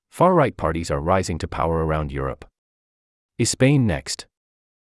Far-right parties are rising to power around Europe. Is Spain next?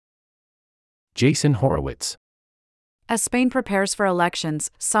 Jason Horowitz. As Spain prepares for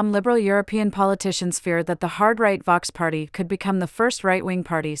elections, some liberal European politicians fear that the hard-right Vox party could become the first right-wing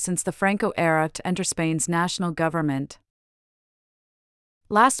party since the Franco era to enter Spain's national government.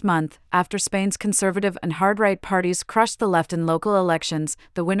 Last month, after Spain's conservative and hard-right parties crushed the left in local elections,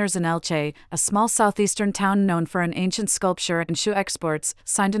 the winners in Elche, a small southeastern town known for an ancient sculpture and shoe exports,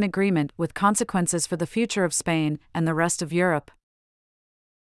 signed an agreement with consequences for the future of Spain and the rest of Europe.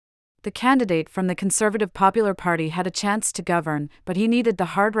 The candidate from the Conservative Popular Party had a chance to govern, but he needed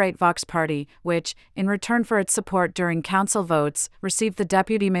the hard-right Vox party, which, in return for its support during council votes, received the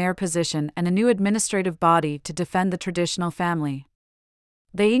deputy mayor position and a new administrative body to defend the traditional family.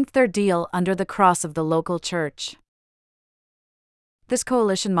 They inked their deal under the cross of the local church. This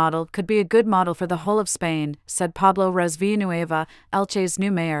coalition model could be a good model for the whole of Spain, said Pablo Rez Villanueva, Elche's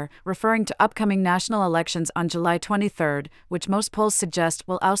new mayor, referring to upcoming national elections on July 23, which most polls suggest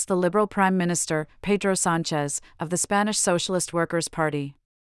will oust the Liberal Prime Minister, Pedro Sánchez, of the Spanish Socialist Workers' Party.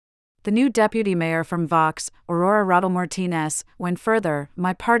 The new deputy mayor from Vox, Aurora Rodal Martínez, went further: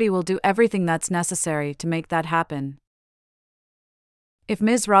 "My party will do everything that's necessary to make that happen." If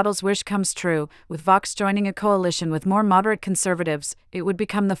Ms. Rodal's wish comes true, with Vox joining a coalition with more moderate conservatives, it would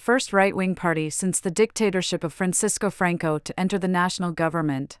become the first right-wing party since the dictatorship of Francisco Franco to enter the national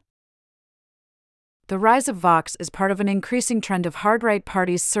government. The rise of Vox is part of an increasing trend of hard-right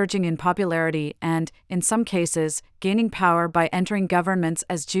parties surging in popularity and, in some cases, gaining power by entering governments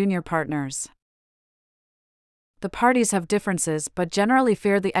as junior partners. The parties have differences but generally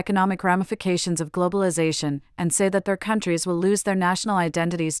fear the economic ramifications of globalization and say that their countries will lose their national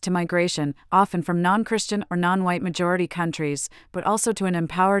identities to migration, often from non-Christian or non-white majority countries, but also to an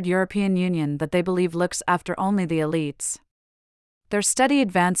empowered European Union that they believe looks after only the elites. Their steady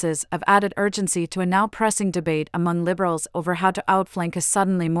advances have added urgency to a now pressing debate among liberals over how to outflank a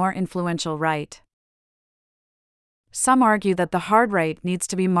suddenly more influential right. Some argue that the hard right needs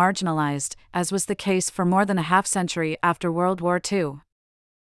to be marginalized, as was the case for more than a half-century after World War II.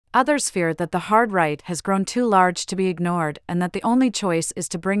 Others fear that the hard right has grown too large to be ignored and that the only choice is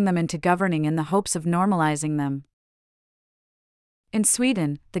to bring them into governing in the hopes of normalizing them. In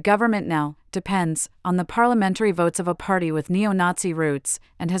Sweden, the government now depends on the parliamentary votes of a party with neo-Nazi roots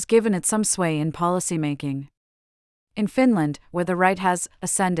and has given it some sway in policymaking. In Finland, where the right has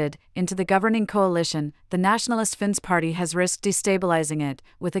ascended into the governing coalition, the Nationalist Finns party has risked destabilizing it,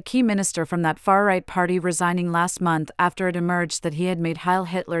 with a key minister from that far-right party resigning last month after it emerged that he had made Heil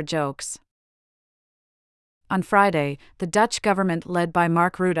Hitler jokes. On Friday, the Dutch government led by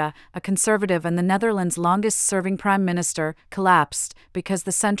Mark Rutte, a conservative and the Netherlands' longest-serving prime minister, collapsed because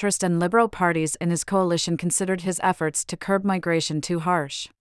the centrist and liberal parties in his coalition considered his efforts to curb migration too harsh.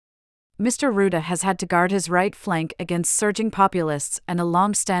 Mr. Rutte has had to guard his right flank against surging populists and a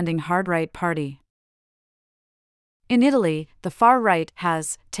long-standing hard-right party. In Italy, the far right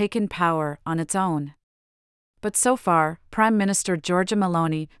has taken power on its own. But so far, Prime Minister Giorgia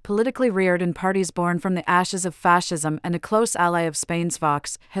Meloni, politically reared in parties born from the ashes of fascism and a close ally of Spain's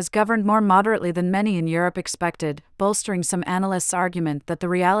Vox, has governed more moderately than many in Europe expected, bolstering some analysts' argument that the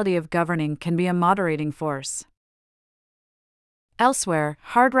reality of governing can be a moderating force. Elsewhere,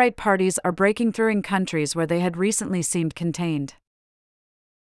 hard-right parties are breaking through in countries where they had recently seemed contained.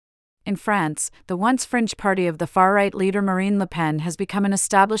 In France, the once fringe party of the far-right leader Marine Le Pen has become an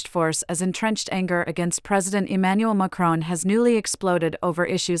established force as entrenched anger against President Emmanuel Macron has newly exploded over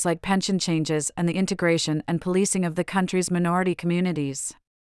issues like pension changes and the integration and policing of the country's minority communities.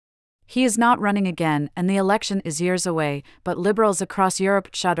 He is not running again and the election is years away, but liberals across Europe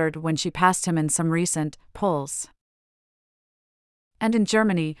shuddered when she passed him in some recent polls. And in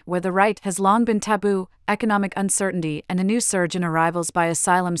Germany, where the right has long been taboo, economic uncertainty and a new surge in arrivals by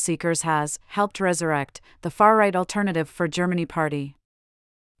asylum seekers has helped resurrect the far-right Alternative for Germany party.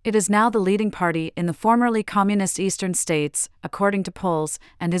 It is now the leading party in the formerly communist eastern states, according to polls,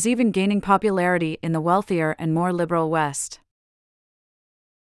 and is even gaining popularity in the wealthier and more liberal West.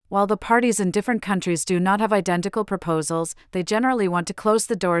 While the parties in different countries do not have identical proposals, they generally want to close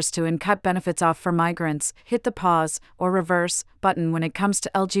the doors to and cut benefits off for migrants, hit the pause or reverse button when it comes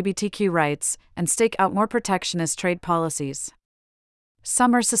to LGBTQ rights, and stake out more protectionist trade policies.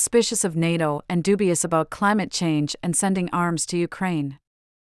 Some are suspicious of NATO and dubious about climate change and sending arms to Ukraine.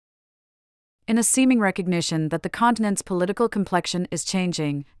 In a seeming recognition that the continent's political complexion is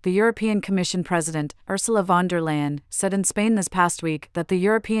changing, the European Commission President, Ursula von der Leyen, said in Spain this past week that the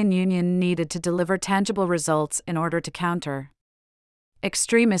European Union needed to deliver tangible results in order to counter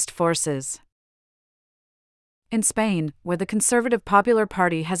extremist forces. In Spain, where the Conservative Popular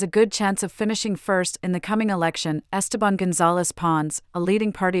Party has a good chance of finishing first in the coming election, Esteban González Pons, a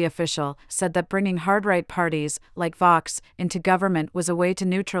leading party official, said that bringing hard-right parties, like Vox, into government was a way to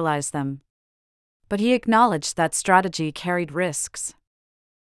neutralize them. But he acknowledged that strategy carried risks.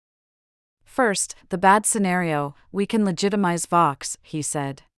 First, the bad scenario: we can legitimize Vox, he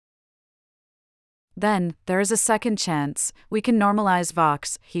said. Then, there is a second chance: we can normalize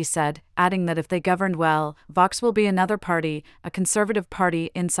Vox, he said, adding that if they governed well, Vox will be another party, a conservative party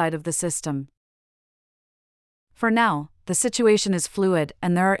inside of the system. For now, the situation is fluid,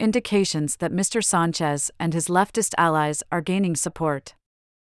 and there are indications that Mr. Sanchez and his leftist allies are gaining support.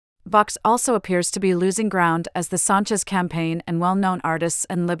 Vox also appears to be losing ground as the Sanchez campaign and well-known artists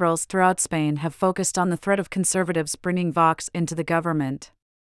and liberals throughout Spain have focused on the threat of conservatives bringing Vox into the government.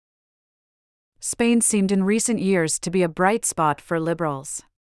 Spain seemed in recent years to be a bright spot for liberals.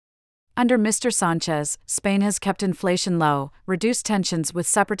 Under Mr. Sanchez, Spain has kept inflation low, reduced tensions with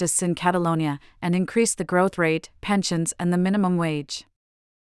separatists in Catalonia, and increased the growth rate, pensions, and the minimum wage.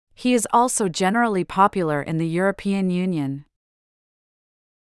 He is also generally popular in the European Union.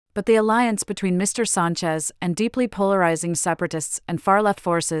 But the alliance between Mr. Sanchez and deeply polarizing separatists and far-left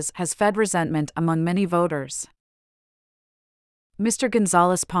forces has fed resentment among many voters. Mr.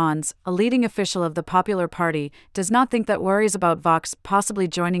 González Pons, a leading official of the Popular Party, does not think that worries about Vox possibly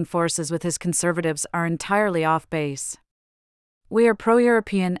joining forces with his conservatives are entirely off base. We are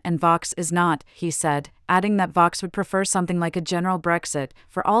pro-European and Vox is not, he said, adding that Vox would prefer something like a general Brexit,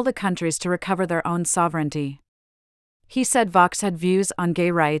 for all the countries to recover their own sovereignty. He said Vox had views on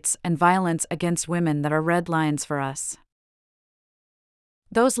gay rights and violence against women that are red lines for us.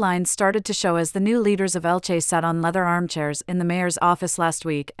 Those lines started to show as the new leaders of Elche sat on leather armchairs in the mayor's office last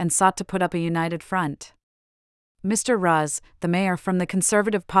week and sought to put up a united front. Mr. Raz, the mayor from the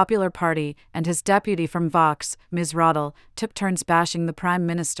Conservative Popular Party, and his deputy from Vox, Ms. Rodal, took turns bashing the Prime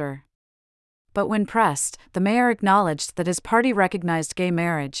Minister. But when pressed, the mayor acknowledged that his party recognized gay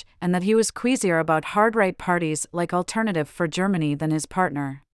marriage, and that he was queasier about hard-right parties like Alternative for Germany than his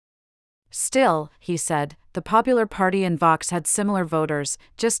partner. Still, he said, the Popular Party and Vox had similar voters,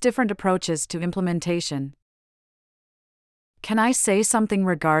 just different approaches to implementation. Can I say something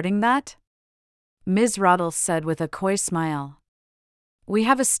regarding that? Ms. Rodal said with a coy smile. We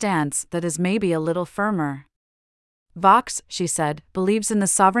have a stance that is maybe a little firmer. Vox, she said, believes in the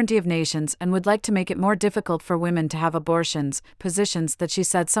sovereignty of nations and would like to make it more difficult for women to have abortions, positions that she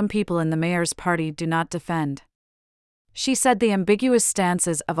said some people in the mayor's party do not defend. She said the ambiguous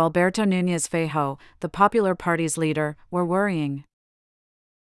stances of Alberto Núñez Feijóo, the Popular Party's leader, were worrying.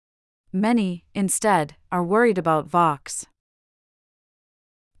 Many, instead, are worried about Vox.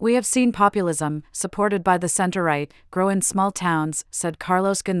 We have seen populism, supported by the center-right, grow in small towns, said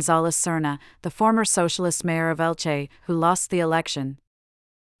Carlos González Serna, the former socialist mayor of Elche, who lost the election.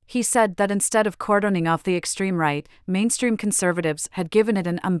 He said that instead of cordoning off the extreme right, mainstream conservatives had given it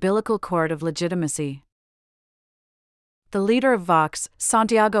an umbilical cord of legitimacy. The leader of Vox,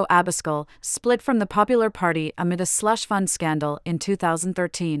 Santiago Abascal, split from the Popular Party amid a slush fund scandal in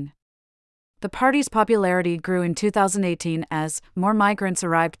 2013. The party's popularity grew in 2018 as more migrants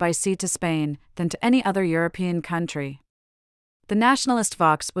arrived by sea to Spain than to any other European country. The nationalist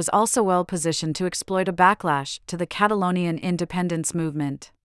Vox was also well positioned to exploit a backlash to the Catalonian independence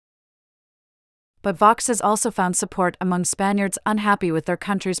movement. But Vox has also found support among Spaniards unhappy with their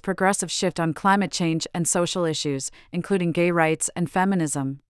country's progressive shift on climate change and social issues, including gay rights and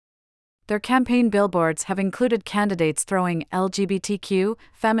feminism. Their campaign billboards have included candidates throwing LGBTQ,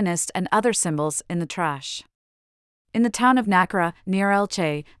 feminist, and other symbols in the trash. In the town of Nácara, near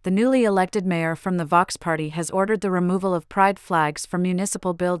Elche, the newly elected mayor from the Vox party has ordered the removal of pride flags from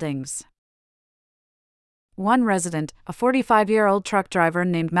municipal buildings. One resident, a 45-year-old truck driver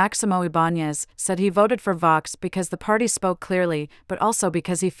named Maximo Ibanez, said he voted for Vox because the party spoke clearly, but also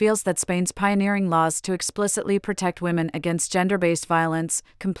because he feels that Spain's pioneering laws to explicitly protect women against gender-based violence,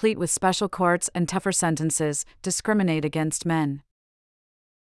 complete with special courts and tougher sentences, discriminate against men.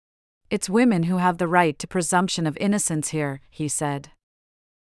 It's women who have the right to presumption of innocence here, he said.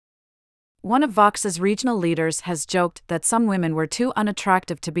 One of Vox's regional leaders has joked that some women were too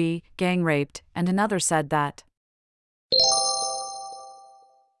unattractive to be gang raped, and another said that